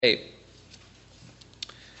Hey,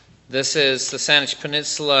 this is the Saanich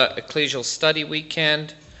Peninsula Ecclesial Study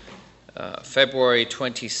Weekend, February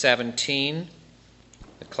 2017.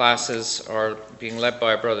 The classes are being led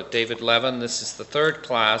by our brother David Levin. This is the third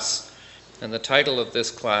class, and the title of this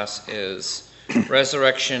class is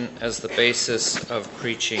Resurrection as the Basis of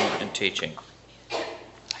Preaching and Teaching.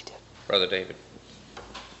 Brother David.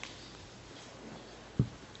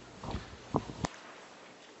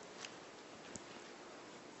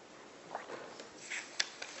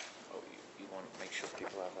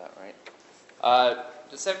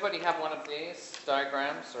 Does everybody have one of these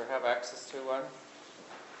diagrams or have access to one?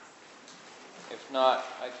 If not,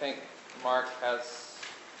 I think Mark has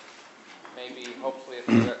maybe, hopefully, a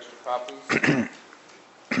few extra copies.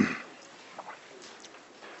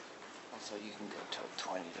 Also, you can go till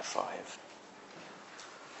 20 to 5.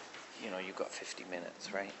 You know, you've got 50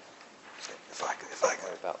 minutes, right? If I could.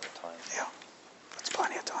 Or about the time. Yeah, that's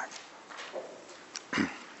plenty of time.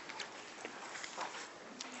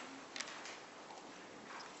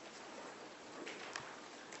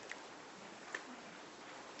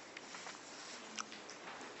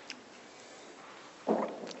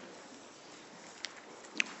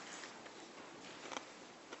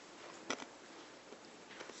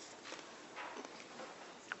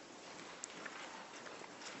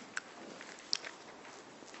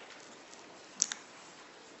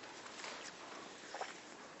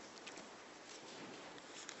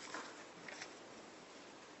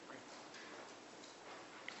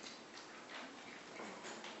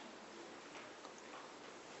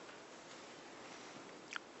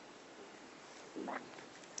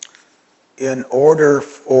 In order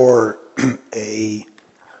for a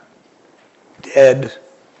dead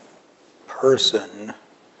person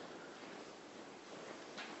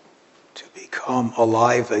to become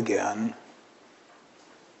alive again,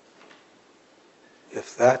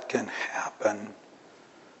 if that can happen,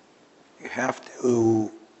 you have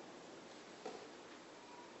to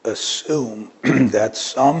assume that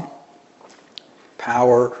some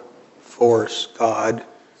power, force, God,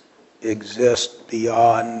 exists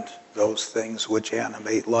beyond those things which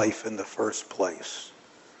animate life in the first place.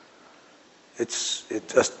 It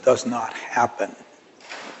just does not happen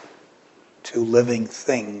to living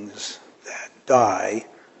things that die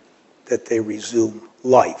that they resume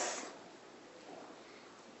life.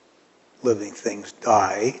 Living things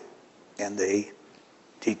die and they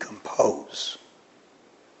decompose.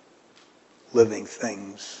 Living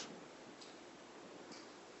things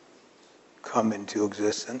come into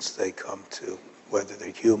existence, they come to, whether they're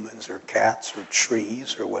humans or cats or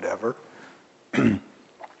trees or whatever,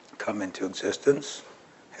 come into existence,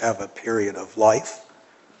 have a period of life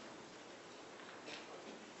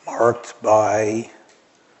marked by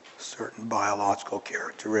certain biological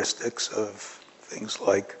characteristics of things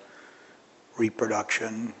like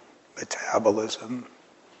reproduction, metabolism,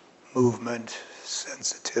 movement,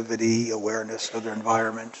 sensitivity, awareness of their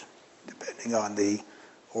environment, depending on the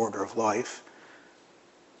order of life.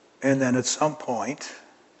 And then at some point,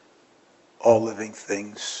 all living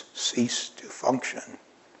things cease to function.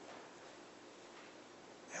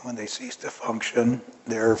 And when they cease to function,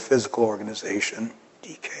 their physical organization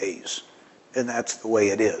decays. And that's the way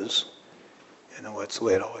it is. You know, it's the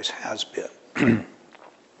way it always has been. There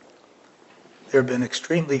have been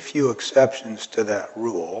extremely few exceptions to that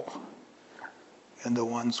rule. And the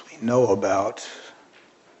ones we know about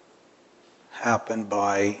happen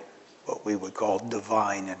by what we would call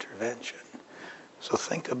divine intervention. So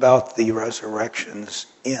think about the resurrections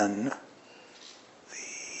in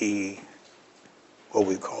what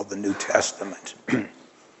we call the New Testament.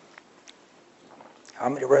 How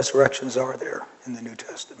many resurrections are there in the New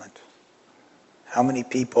Testament? How many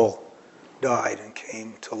people died and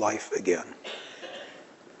came to life again?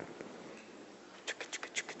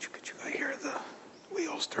 I hear the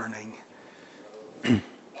wheels turning.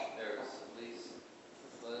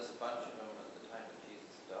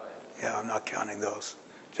 Yeah, I'm not counting those.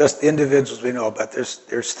 Just the individuals we know about.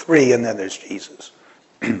 There's 3 and then there's Jesus.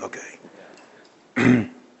 Okay. And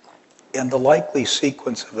the likely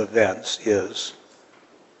sequence of events is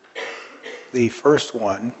the first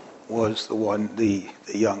one was the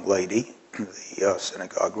young lady, the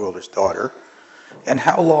synagogue ruler's daughter. And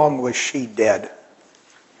how long was she dead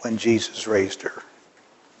when Jesus raised her?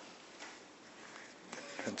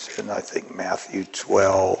 It's in, I think, Matthew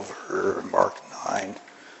 12 or Mark 9.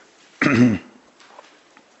 Does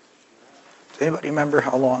anybody remember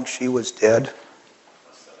how long she was dead?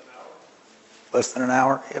 Less than an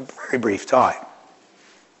hour? A very brief time.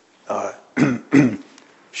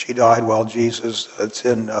 She died while Jesus, it's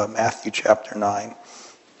in Matthew chapter 9,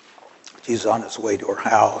 He's on his way to her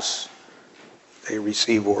house. They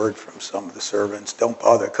receive word from some of the servants, don't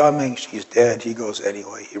bother coming, she's dead. He goes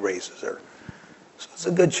anyway, he raises her. So it's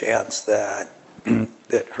a good chance that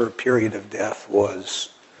that her period of death was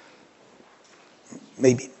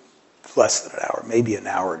maybe less than an hour, maybe an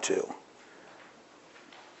hour or two.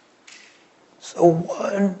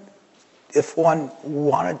 So if one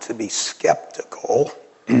wanted to be skeptical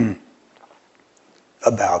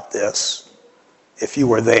about this, if you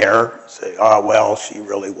were there, say, well, she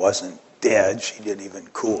really wasn't dead. She didn't even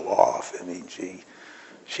cool off. I mean, she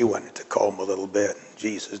went into coma a little bit, and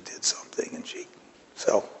Jesus did something, and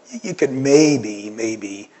so you could maybe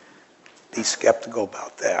be skeptical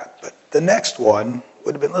about that. But the next one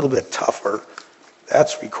would have been a little bit tougher.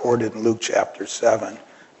 That's recorded in Luke chapter 7.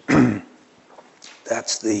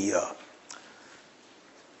 That's the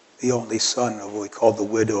only son of what we call the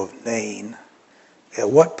widow of Nain. At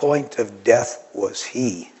what point of death was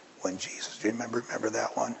he when Jesus? Do you remember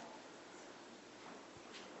that one?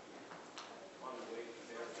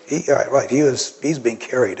 Right. He's being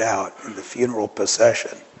carried out in the funeral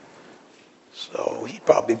procession. So he'd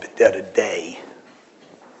probably been dead a day.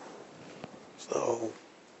 So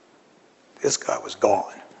this guy was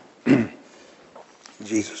gone.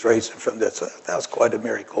 Jesus raised him from death. So that was quite a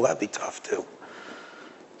miracle. That'd be tough too.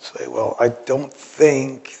 Say, well, I don't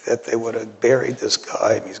think that they would have buried this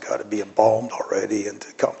guy. He's got to be embalmed already, and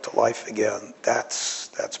to come to life again, that's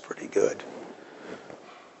pretty good.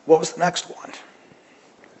 What was the next one?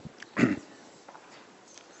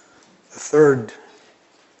 The third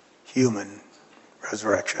human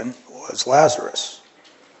resurrection was Lazarus.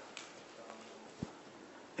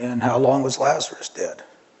 And how long was Lazarus dead?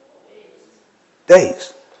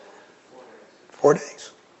 Days. 4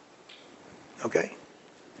 days. Okay?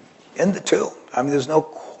 In the tomb. I mean, there's no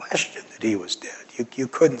question that he was dead. You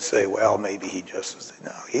couldn't say, well, maybe he just was.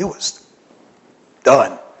 No, he was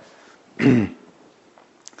done.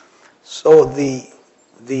 So the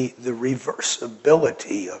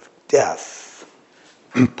reversibility of death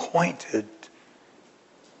pointed,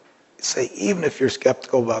 say, even if you're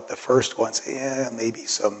skeptical about the first one, say, maybe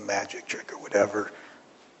some magic trick or whatever,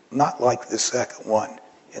 not like the second one.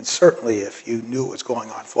 And certainly if you knew what was going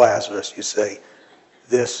on with Lazarus, you say,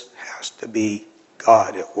 this has to be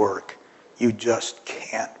God at work. You just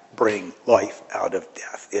can't bring life out of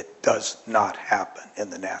death. It does not happen in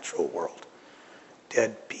the natural world.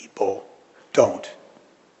 Dead people don't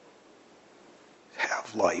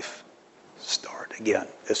have life start again,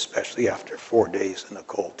 especially after 4 days in a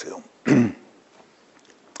cold tomb.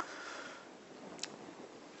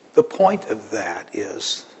 The point of that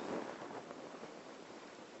is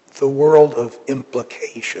the world of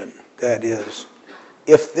implication. That is,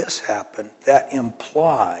 if this happened, that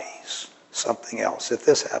implies something else. If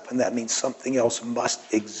this happened, that means something else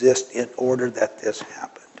must exist in order that this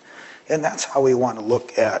happened. And that's how we want to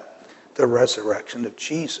look at the resurrection of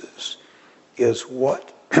Jesus, is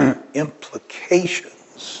what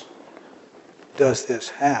implications does this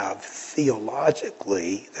have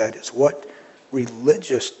theologically? That is, what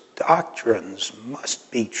religious doctrines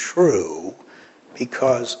must be true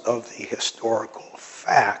because of the historical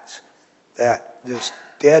fact that this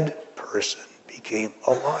dead person became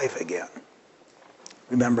alive again.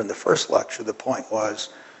 Remember in the first lecture, the point was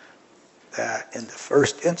that in the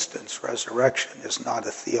first instance, resurrection is not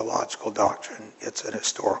a theological doctrine, it's an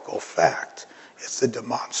historical fact. It's a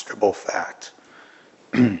demonstrable fact.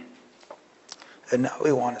 And now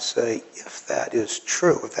we want to say, if that is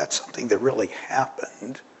true, if that's something that really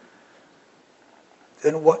happened,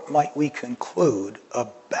 then what might we conclude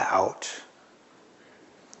about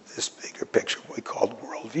this bigger picture we called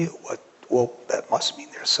worldview? Well, that must mean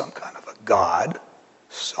there's some kind of a God,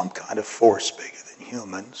 some kind of force bigger than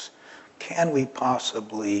humans. Can we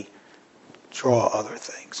possibly draw other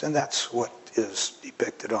things? And that's what is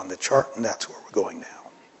depicted on the chart, and that's where we're going now.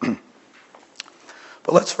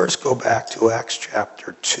 But let's first go back to Acts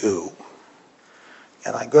chapter 2.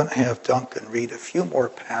 And I'm going to have Duncan read a few more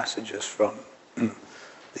passages from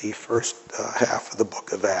the first half of the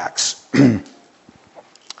book of Acts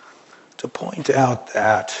to point out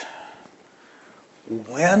that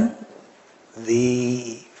when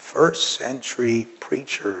the first century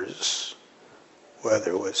preachers,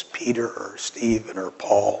 whether it was Peter or Stephen or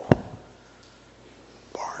Paul,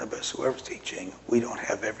 Barnabas, whoever's teaching, we don't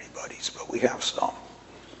have everybody's, but we have some.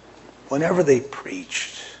 Whenever they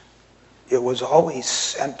preached, it was always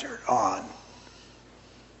centered on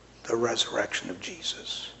the resurrection of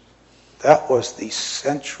Jesus. That was the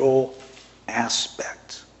central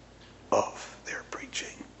aspect of their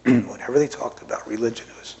preaching. Whenever they talked about religion,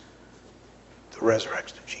 it was the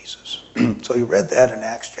resurrection of Jesus. So you read that in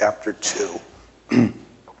Acts chapter 2. And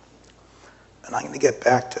I'm going to get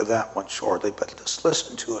back to that one shortly, but let's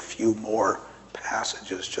listen to a few more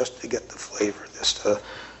passages just to get the flavor of this.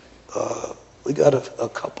 We got a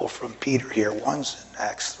couple from Peter here. One's in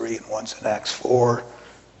Acts 3 and one's in Acts 4.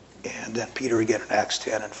 And then Peter again in Acts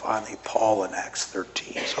 10, and finally Paul in Acts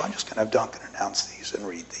 13. So I'm just going to have Duncan announce these and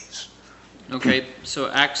read these. Okay,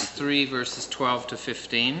 so Acts 3, verses 12 to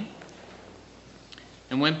 15.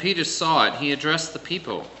 And when Peter saw it, he addressed the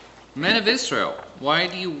people. Men of Israel, why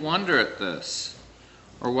do you wonder at this?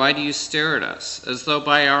 Or why do you stare at us, as though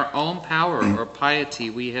by our own power or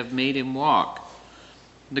piety we have made him walk?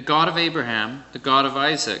 The God of Abraham, the God of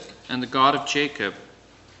Isaac, and the God of Jacob,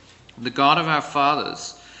 the God of our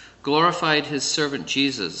fathers, glorified his servant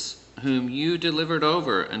Jesus, whom you delivered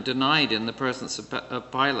over and denied in the presence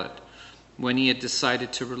of Pilate, when he had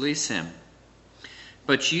decided to release him.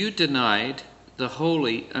 But you denied the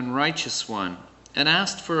holy and righteous one, and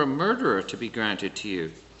asked for a murderer to be granted to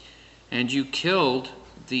you. And you killed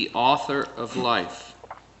the author of life,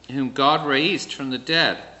 whom God raised from the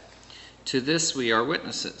dead. To this we are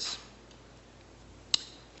witnesses.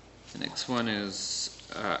 The next one is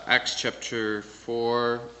Acts chapter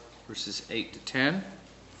 4, verses 8 to 10.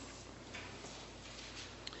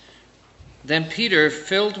 Then Peter,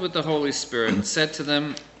 filled with the Holy Spirit, said to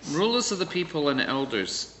them, Rulers of the people and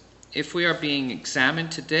elders, if we are being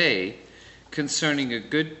examined today concerning a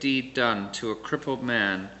good deed done to a crippled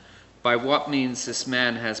man, by what means this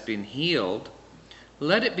man has been healed,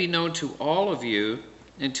 let it be known to all of you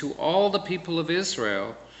and to all the people of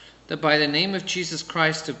Israel that by the name of Jesus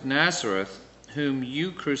Christ of Nazareth, whom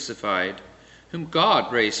you crucified, whom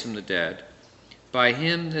God raised from the dead, by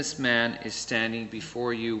him this man is standing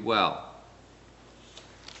before you well.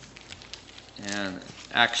 And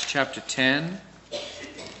Acts chapter 10,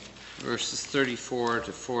 verses 34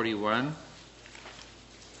 to 41.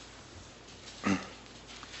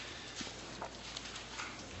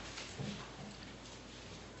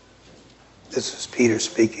 This is Peter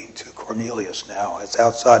speaking to Cornelius now. It's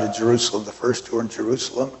outside of Jerusalem. The first two are in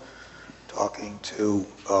Jerusalem, talking to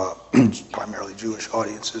primarily Jewish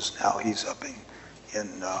audiences. Now he's up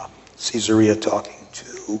in Caesarea talking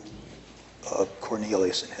to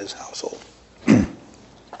Cornelius and his household.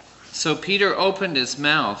 So Peter opened his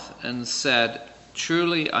mouth and said,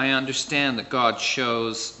 Truly I understand that God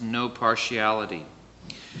shows no partiality.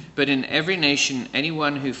 But in every nation,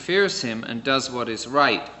 anyone who fears him and does what is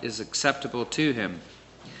right is acceptable to him.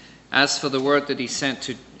 As for the word that he sent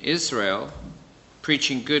to Israel,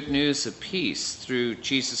 preaching good news of peace through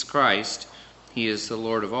Jesus Christ, he is the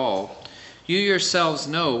Lord of all, you yourselves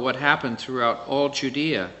know what happened throughout all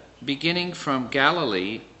Judea, beginning from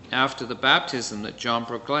Galilee after the baptism that John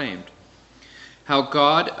proclaimed, how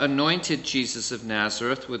God anointed Jesus of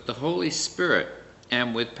Nazareth with the Holy Spirit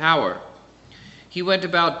and with power. He went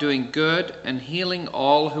about doing good and healing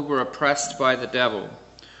all who were oppressed by the devil,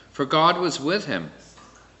 for God was with him.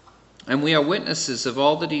 And we are witnesses of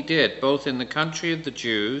all that he did, both in the country of the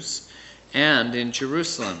Jews and in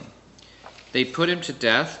Jerusalem. They put him to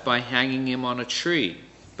death by hanging him on a tree,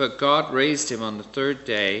 but God raised him on the third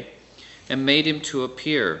day and made him to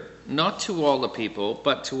appear, not to all the people,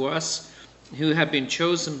 but to us who have been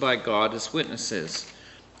chosen by God as witnesses,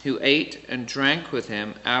 who ate and drank with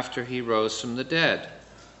him after he rose from the dead.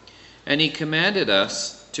 And he commanded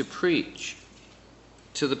us to preach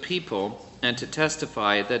to the people and to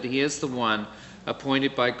testify that he is the one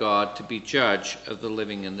appointed by God to be judge of the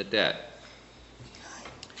living and the dead.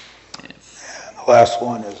 And the last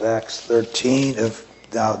one is Acts 13.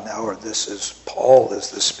 Now this is Paul as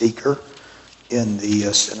the speaker in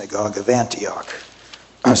the synagogue of Antioch,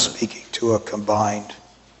 speaking to a combined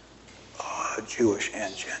Jewish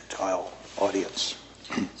and Gentile audience.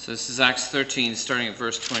 So this is Acts 13, starting at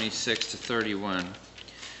verse 26 to 31.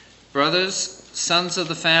 Brothers, sons of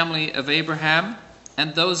the family of Abraham,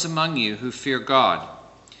 and those among you who fear God,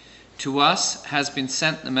 to us has been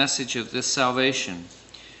sent the message of this salvation.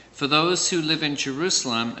 For those who live in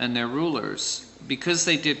Jerusalem and their rulers, because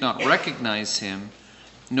they did not recognize him,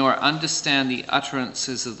 nor understand the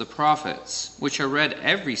utterances of the prophets, which are read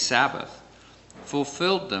every Sabbath,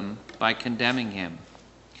 fulfilled them by condemning him.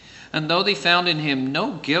 And though they found in him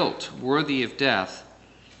no guilt worthy of death,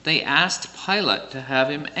 they asked Pilate to have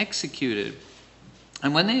him executed.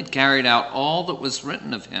 And when they had carried out all that was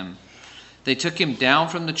written of him, they took him down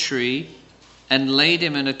from the tree and laid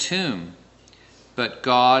him in a tomb. But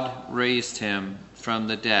God raised him from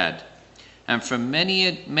the dead. And for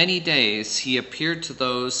many days he appeared to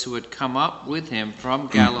those who had come up with him from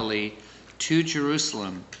Galilee to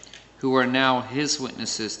Jerusalem, who are now his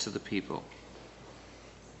witnesses to the people.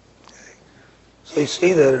 So you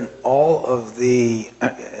see that in all of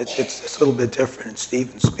it's a little bit different in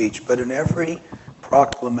Stephen's speech, but in every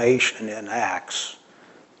proclamation in Acts,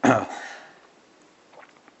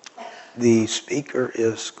 the speaker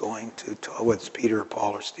is going to talk, whether it's Peter or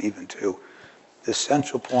Paul or Stephen too. The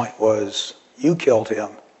central point was, you killed him,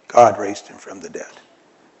 God raised him from the dead.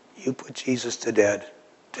 You put Jesus to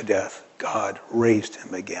death, God raised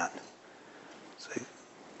him again. See,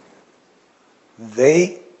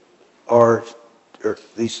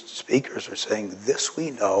 these speakers are saying, this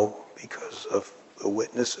we know because of the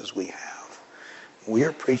witnesses we have.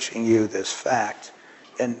 We're preaching you this fact,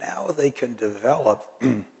 and now they can develop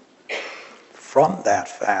from that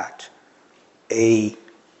fact a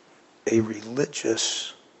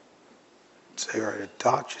religious, say, or a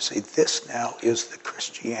doctrine. Say, this now is the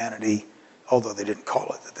Christianity, although they didn't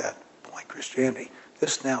call it at that point Christianity.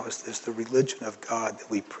 This now is the religion of God that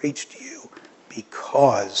we preach to you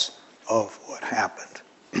because of what happened.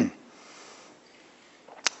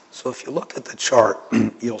 So if you look at the chart,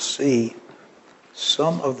 you'll see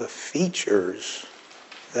some of the features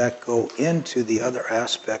that go into the other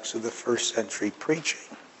aspects of the first century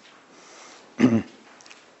preaching.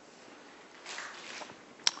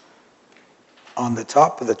 On the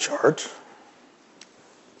top of the chart,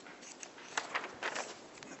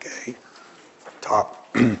 okay, top,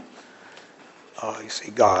 you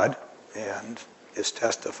see God, and is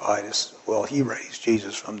testified as, well, he raised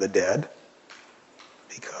Jesus from the dead,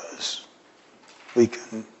 because we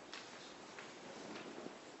can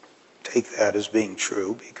take that as being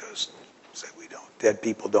true, because say dead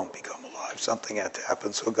people don't become alive. Something had to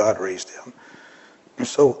happen, so God raised him. And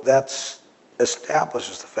so that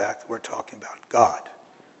establishes the fact that we're talking about God.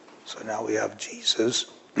 So now we have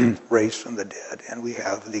Jesus raised from the dead, and we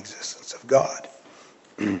have the existence of God.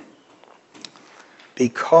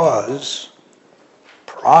 Because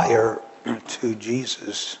prior to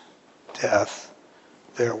Jesus' death,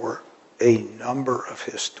 there were a number of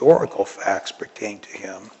historical facts pertaining to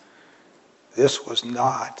him. This was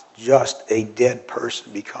not just a dead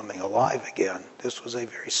person becoming alive again. This was a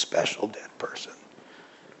very special dead person.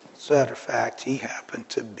 As a matter of fact, he happened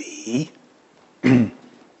to be a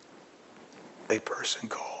person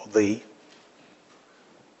called the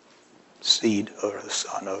seed or the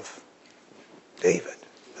son of David,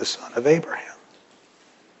 the son of Abraham,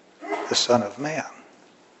 the son of man.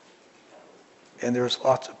 And there's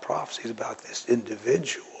lots of prophecies about this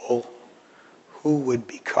individual who would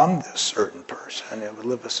become this certain person and would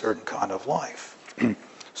live a certain kind of life.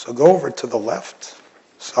 So go over to the left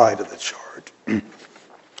side of the chart.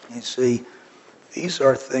 You see, these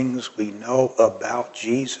are things we know about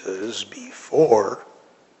Jesus before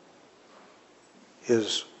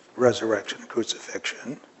his resurrection and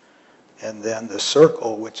crucifixion. And then the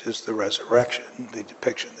circle, which is the resurrection, the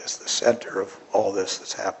depiction is the center of all this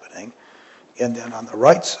that's happening. And then on the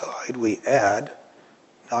right side, we add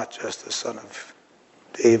not just the son of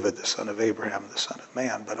David, the son of Abraham, the son of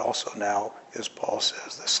man, but also now, as Paul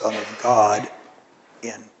says, the son of God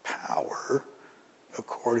in power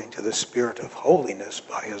according to the Spirit of holiness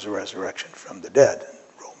by his resurrection from the dead in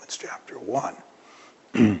Romans chapter 1.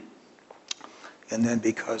 And then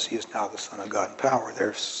because he is now the Son of God in power,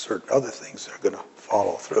 there's certain other things that are going to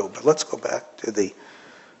follow through. But let's go back to the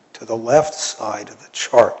left side of the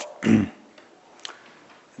chart and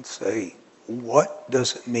say, what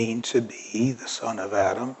does it mean to be the son of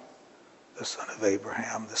Adam, the son of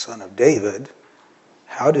Abraham, the son of David?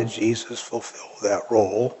 How did Jesus fulfill that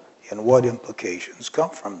role, and what implications come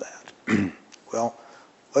from that? Well,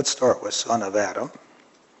 let's start with son of Adam.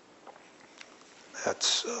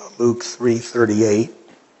 That's Luke 3:38.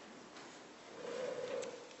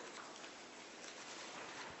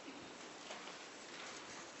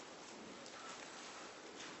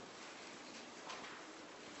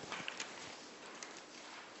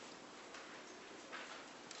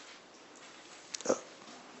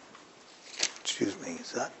 Excuse me,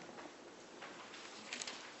 is that?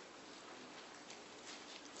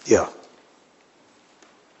 Yeah.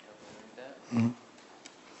 Mm-hmm.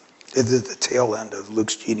 It is the tail end of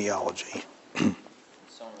Luke's genealogy. It's only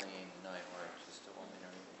 89 words, just a 1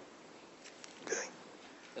 minute. Okay.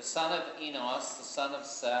 The son of Enos, the son of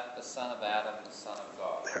Seth, the son of Adam, the son of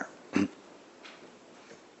God. There.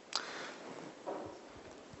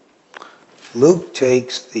 Luke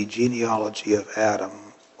takes the genealogy of Adam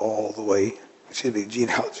all the way, the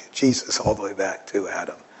genealogy of Jesus all the way back to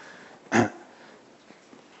Adam.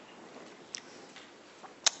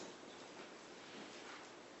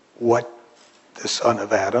 What the son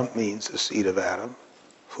of Adam means, the seed of Adam.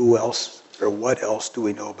 Who else, or what else do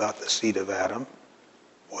we know about the seed of Adam?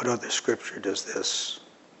 What other scripture does this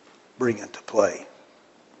bring into play?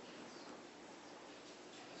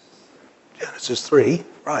 Genesis 3,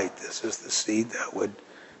 right. This is the seed that would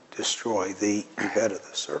destroy the head of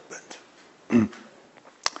the serpent.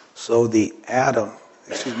 So the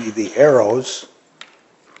arrows,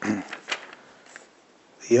 the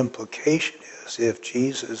implication is if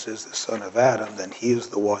Jesus is the son of Adam, then he is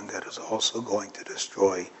the one that is also going to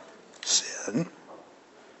destroy sin.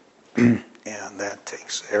 And that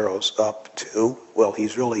takes arrows up to, well,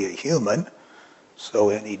 he's really a human. So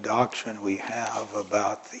any doctrine we have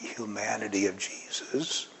about the humanity of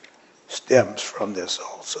Jesus stems from this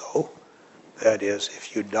also. That is,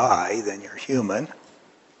 if you die, then you're human.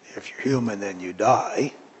 If you're human, then you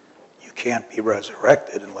die. You can't be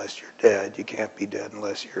resurrected unless you're dead. You can't be dead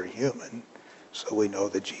unless you're human. So we know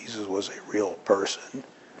that Jesus was a real person.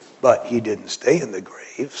 But he didn't stay in the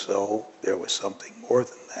grave, so there was something more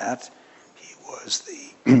than that. He was the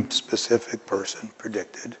specific person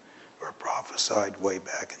predicted or prophesied way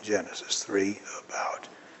back in Genesis 3 about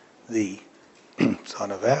the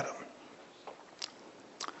son of Adam.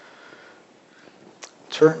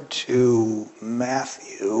 Turn to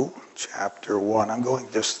Matthew chapter 1. I'm going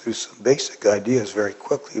just through some basic ideas very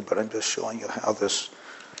quickly, but I'm just showing you how this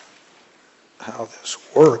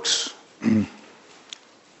works.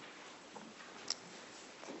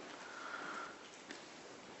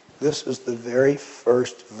 This is the very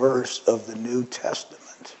first verse of the New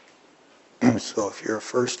Testament. So if you're a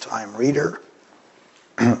first-time reader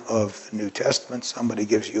of the New Testament, somebody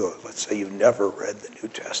gives you, let's say you've never read the New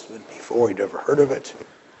Testament before, you've never heard of it,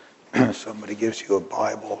 somebody gives you a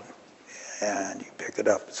Bible and you pick it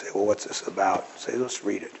up and say, well, what's this about? Say, let's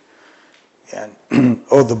read it. And,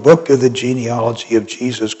 the book of the genealogy of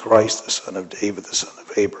Jesus Christ, the son of David, the son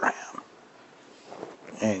of Abraham.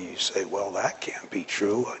 And you say, well, that can't be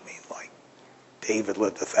true. I mean, like, David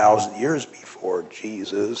lived 1,000 years before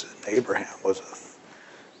Jesus, and Abraham was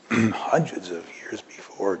hundreds of years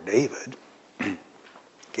before David.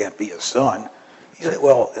 Can't be a son. You say,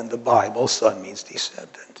 well, in the Bible, son means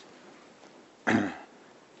descendant. And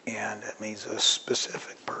that means a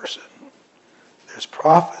specific person. There's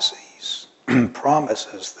prophecies,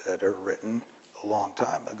 promises that are written a long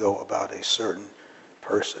time ago about a certain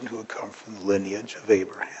person who had come from the lineage of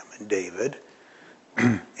Abraham and David.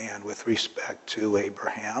 And with respect to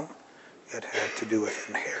Abraham, it had to do with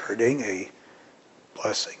inheriting a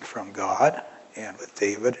blessing from God, and with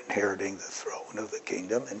David inheriting the throne of the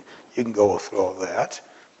kingdom, and you can go through all that.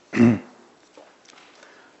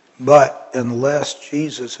 But unless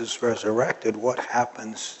Jesus is resurrected, what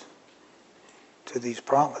happens to these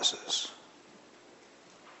promises?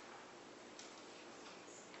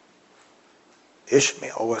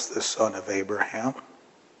 Ishmael was the son of Abraham.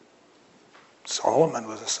 Solomon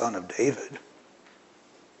was the son of David.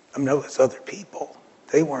 I mean, there's other people.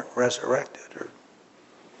 They weren't resurrected, or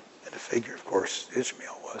in a figure, of course,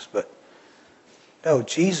 Ishmael was. But no,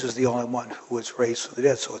 Jesus is the only one who was raised from the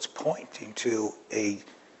dead. So it's pointing to a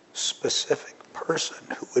specific person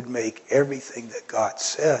who would make everything that God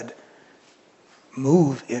said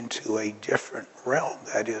move into a different realm.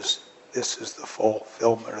 That is, this is the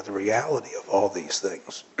fulfillment of the reality of all these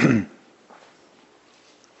things.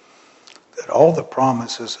 That all the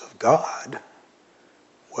promises of God,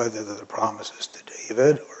 whether they're the promises to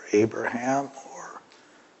David or Abraham or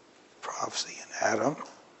prophecy in Adam,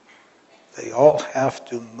 they all have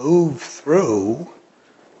to move through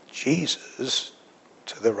Jesus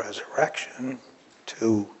to the resurrection,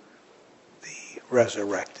 to the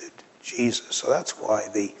resurrected Jesus. So that's why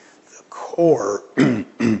the core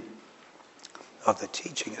of the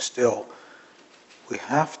teaching is still, we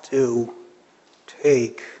have to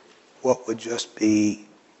take what would just be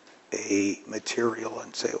a material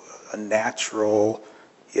and say a natural,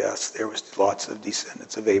 yes, there was lots of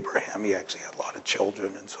descendants of Abraham, he actually had a lot of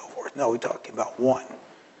children and so forth. No, we're talking about one.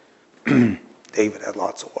 David had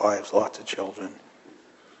lots of wives, lots of children.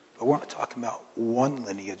 But we're not talking about one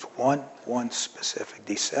lineage, one specific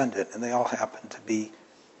descendant, and they all happen to be,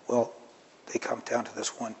 well, they come down to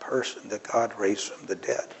this one person that God raised from the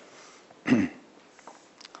dead.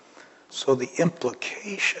 So the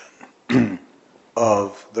implication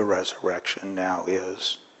of the resurrection now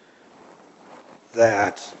is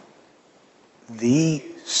that the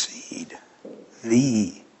seed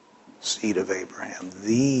of Abraham,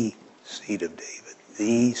 the seed of David,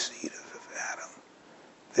 the seed of Adam,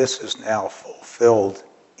 this is now fulfilled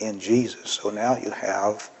in Jesus. So now you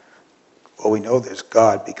have, well, we know there's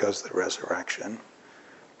God because of the resurrection.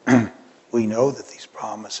 We know that these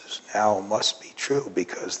promises now must be true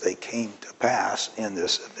because they came to pass in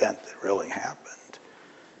this event that really happened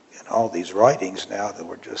in all these writings now that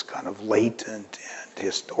were just kind of latent and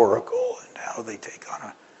historical, and now they take on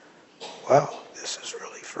a, wow, this is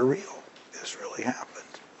really for real. This really happened.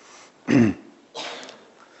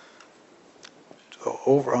 So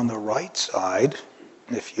over on the right side,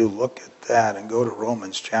 if you look at that and go to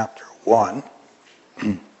Romans chapter 1,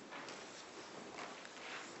 and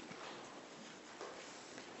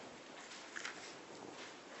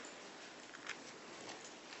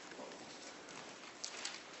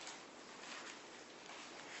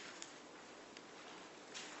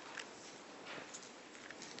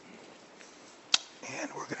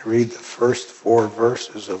we're going to read the first 4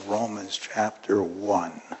 verses of Romans chapter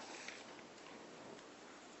 1.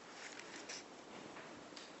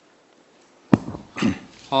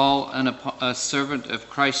 Paul, a servant of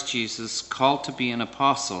Christ Jesus, called to be an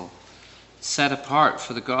apostle, set apart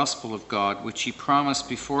for the gospel of God, which he promised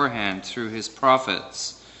beforehand through his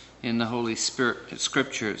prophets in the Holy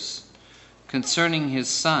Scriptures, concerning his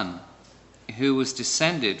Son, who was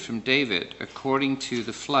descended from David according to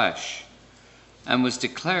the flesh, and was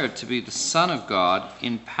declared to be the Son of God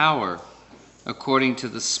in power, according to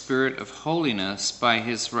the Spirit of holiness, by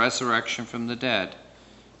his resurrection from the dead,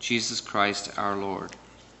 Jesus Christ our Lord.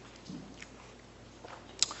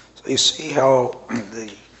 So you see how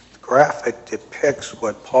the graphic depicts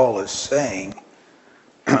what Paul is saying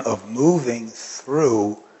of moving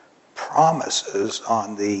through promises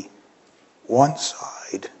on the one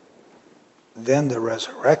side, then the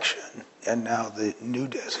resurrection, and now the new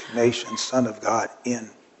designation, Son of God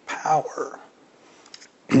in power.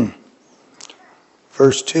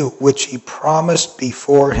 Verse 2, which he promised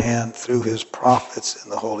beforehand through his prophets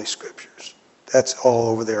in the Holy Scriptures. That's all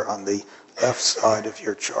over there on the left side of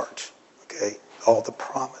your chart. Okay? All the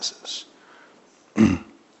promises.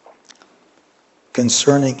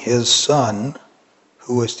 Concerning his Son,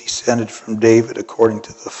 who was descended from David according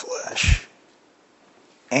to the flesh,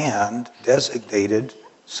 and designated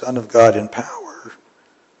Son of God in power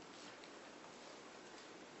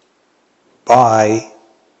by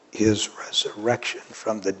his resurrection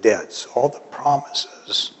from the dead. So all the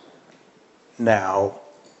promises now,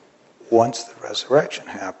 once the resurrection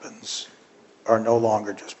happens, are no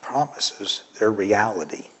longer just promises, they're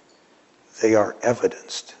reality. They are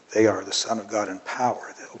evidenced. They are the Son of God in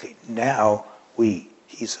power. Okay, now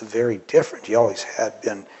he's very different. He always had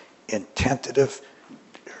been in tentative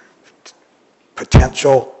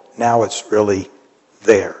potential. Now it's really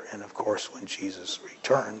there. And of course, when Jesus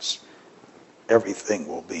returns, everything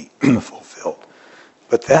will be fulfilled.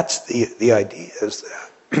 But that's the idea, is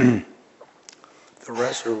that the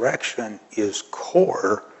resurrection is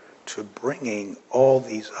core to bringing all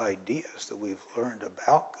these ideas that we've learned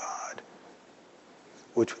about God,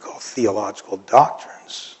 which we call theological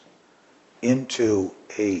doctrines, into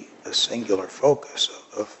a singular focus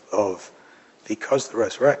of because the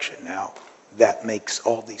resurrection now, that makes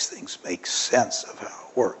all these things make sense of how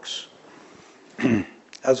it works.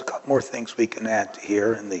 There's a couple more things we can add to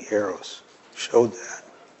here, and the arrows showed that.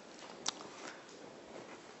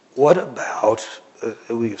 What about,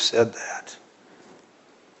 we've said that,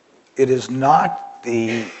 it is not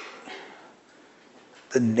the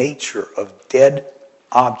nature of dead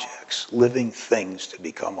objects, living things, to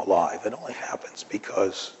become alive. It only happens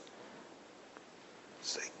because,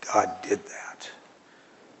 say, God did that.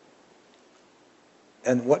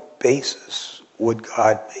 And what basis would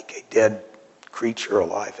God make a dead creature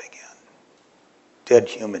alive again? Dead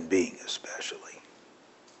human being especially.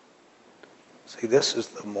 See, this is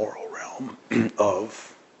the moral realm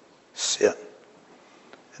of sin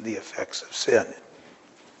and the effects of sin.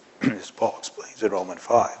 As Paul explains in Romans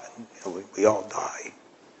 5, and we all die.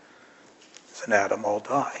 As in Adam, all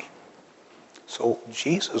die. So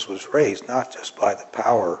Jesus was raised not just by the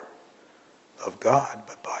power of God,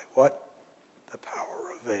 but by what? The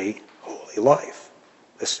power of a holy life,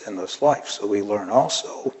 a sinless life. So we learn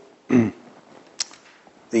also the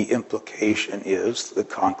implication is the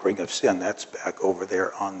conquering of sin. That's back over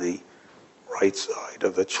there on the right side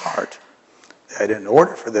of the chart. That in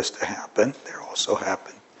order for this to happen, there also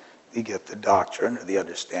happened, you get the doctrine or the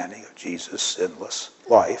understanding of Jesus' sinless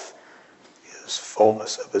life, his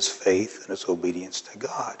fullness of his faith and his obedience to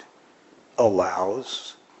God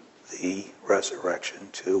allows the resurrection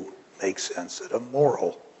to make sense at a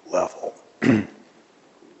moral level.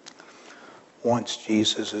 Once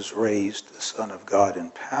Jesus is raised the Son of God in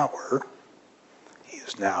power, he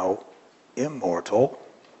is now immortal,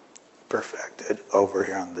 perfected, over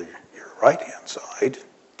here on your right-hand side,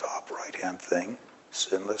 top right-hand thing,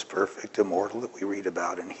 sinless, perfect, immortal that we read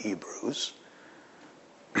about in Hebrews.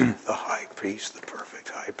 The high priest, the perfect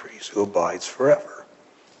high priest who abides forever.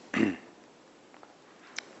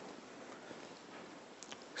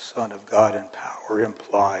 Son of God in power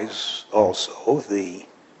implies also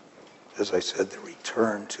as I said, the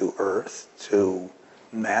return to earth to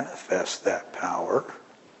manifest that power,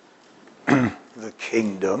 the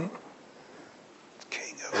kingdom,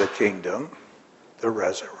 king of the kingdom, the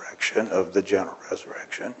resurrection of the general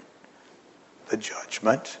resurrection, the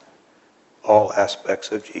judgment, all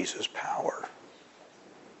aspects of Jesus' power.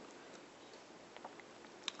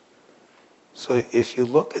 So if you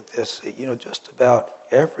look at this, just about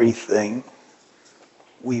everything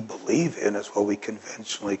we believe in is what we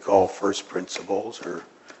conventionally call first principles or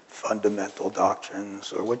fundamental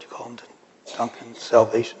doctrines, or what do you call them, Duncan?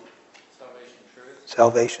 Salvation truths.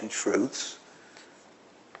 Salvation truths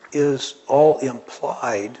is all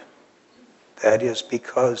implied. That is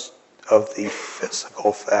because of the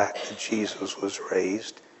physical fact that Jesus was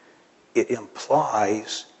raised. It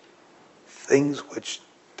implies things which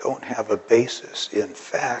don't have a basis in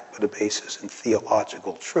fact, but a basis in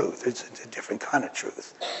theological truth. It's a different kind of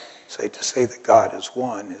truth. To say that God is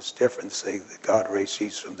one is different to say that God raised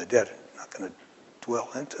Jesus from the dead. I'm not going to dwell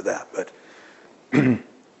into that, but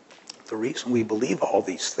the reason we believe all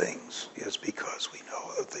these things is because we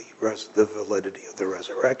know of the validity of the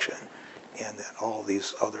resurrection, and then all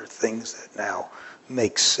these other things that now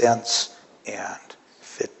make sense and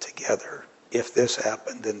fit together. If this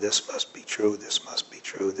happened, then this must be true, this must be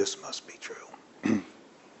true, this must be true.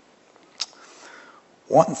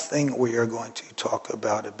 One thing we are going to talk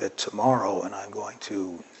about a bit tomorrow, and I'm going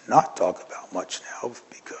to not talk about much now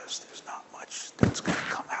because there's not much that's going to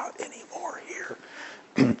come out anymore here,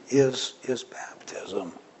 is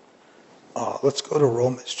baptism. Let's go to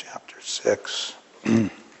Romans chapter 6.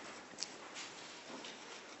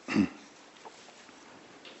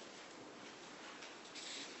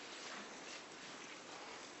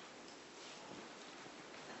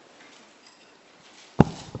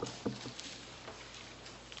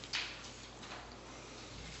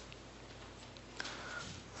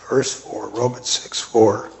 Verse 4, Romans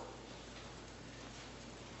 6:4.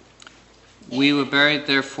 We were buried,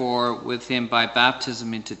 therefore, with him by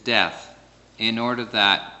baptism into death, in order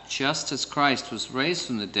that, just as Christ was raised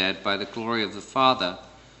from the dead by the glory of the Father,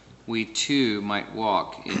 we too might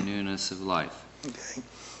walk in newness of life. Okay.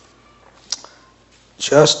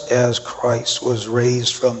 Just as Christ was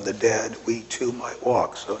raised from the dead, we too might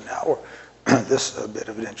walk. So now this is a bit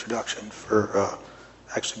of an introduction for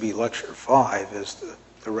actually lecture 5 is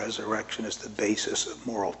the resurrection is the basis of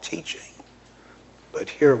moral teaching. But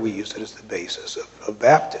here we use it as the basis of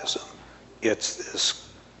baptism. It's this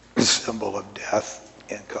symbol of death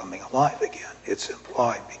and coming alive again. It's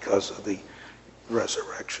implied because of the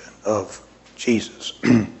resurrection of Jesus.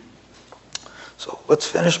 So let's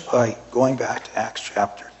finish by going back to Acts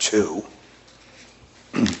chapter 2.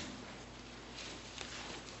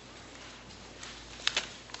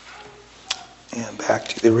 And back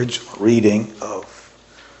to the original reading of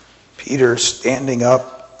Peter standing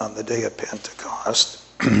up on the day of Pentecost.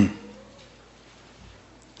 And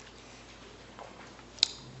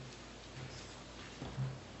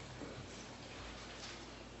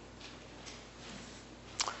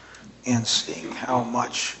seeing how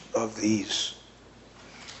much of these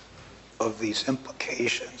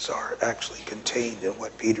implications are actually contained in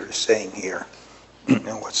what Peter is saying here,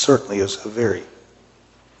 and what certainly is a very,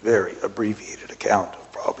 very abbreviated account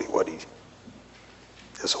of probably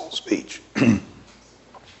his whole speech.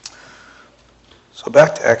 So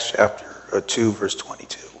back to Acts chapter 2, verse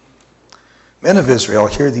 22. Men of Israel,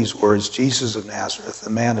 hear these words. Jesus of Nazareth,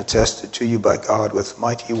 a man attested to you by God with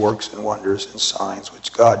mighty works and wonders and signs,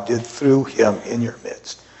 which God did through him in your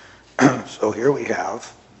midst. So here we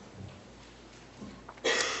have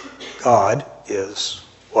God is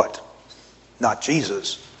what? Not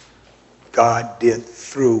Jesus. God did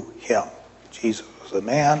through him. Jesus was a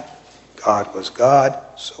man. God was God.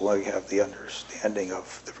 So we have the understanding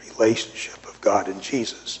of the relationship of God and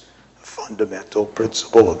Jesus. The fundamental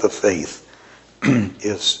principle of the faith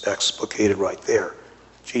is explicated right there.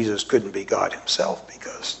 Jesus couldn't be God himself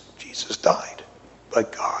because Jesus died.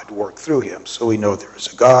 But God worked through him. So we know there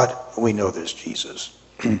is a God, and we know there's Jesus.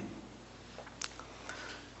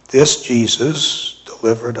 This Jesus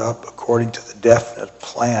delivered up according to the definite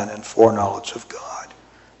plan and foreknowledge of God.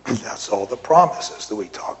 That's all the promises that we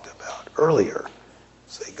talked about earlier.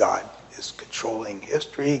 Say God is controlling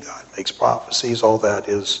history, God makes prophecies, all that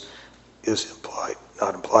is implied,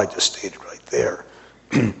 not implied, just stated right there.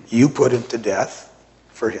 You put him to death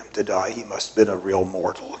for him to die. He must have been a real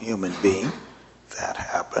mortal human being. That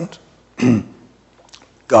happened.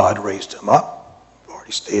 God raised him up. I've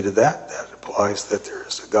already stated that. That implies that there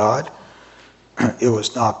is a God. It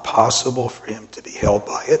was not possible for him to be held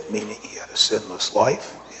by it, meaning he had a sinless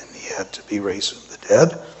life, and had to be raised from the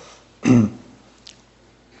dead.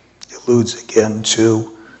 Alludes again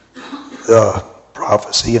to the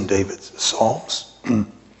prophecy in David's Psalms.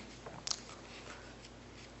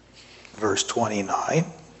 Verse 29,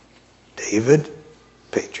 David,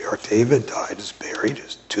 Patriarch David, died, is buried.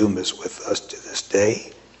 His tomb is with us to this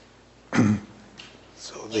day.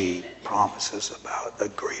 So the promises about a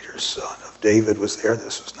greater son of David was there.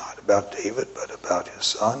 This was not about David, but about his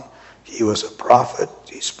son. He was a prophet.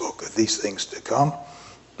 He spoke of these things to come.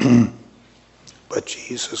 But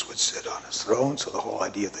Jesus would sit on his throne, so the whole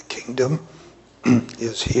idea of the kingdom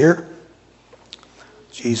is here.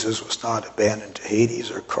 Jesus was not abandoned to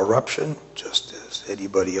Hades or corruption, just as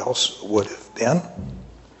anybody else would have been.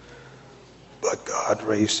 But God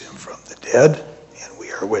raised him from the dead, and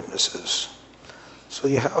we are witnesses. So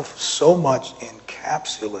you have so much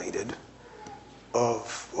encapsulated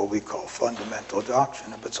of what we call fundamental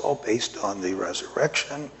doctrine, but it's all based on the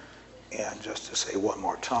resurrection. And just to say one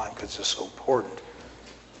more time, because it's so important,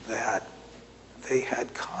 that they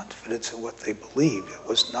had confidence in what they believed. It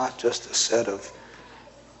was not just a set of,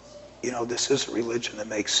 this is a religion that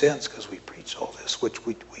makes sense because we preach all this, which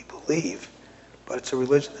we believe, but it's a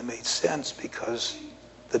religion that made sense because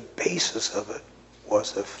the basis of it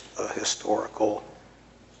was a historical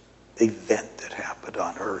event that happened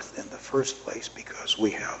on earth in the first place. Because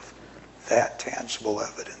we have that tangible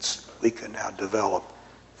evidence, we can now develop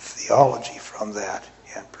theology from that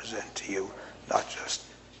and present to you not just,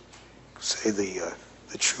 say, the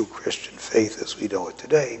true Christian faith as we know it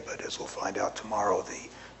today, but as we'll find out tomorrow,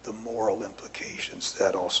 the moral implications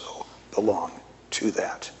that also belong to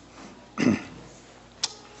that.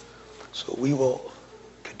 So we will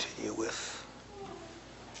continue with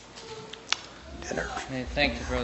dinner. Okay, thank you, Brother.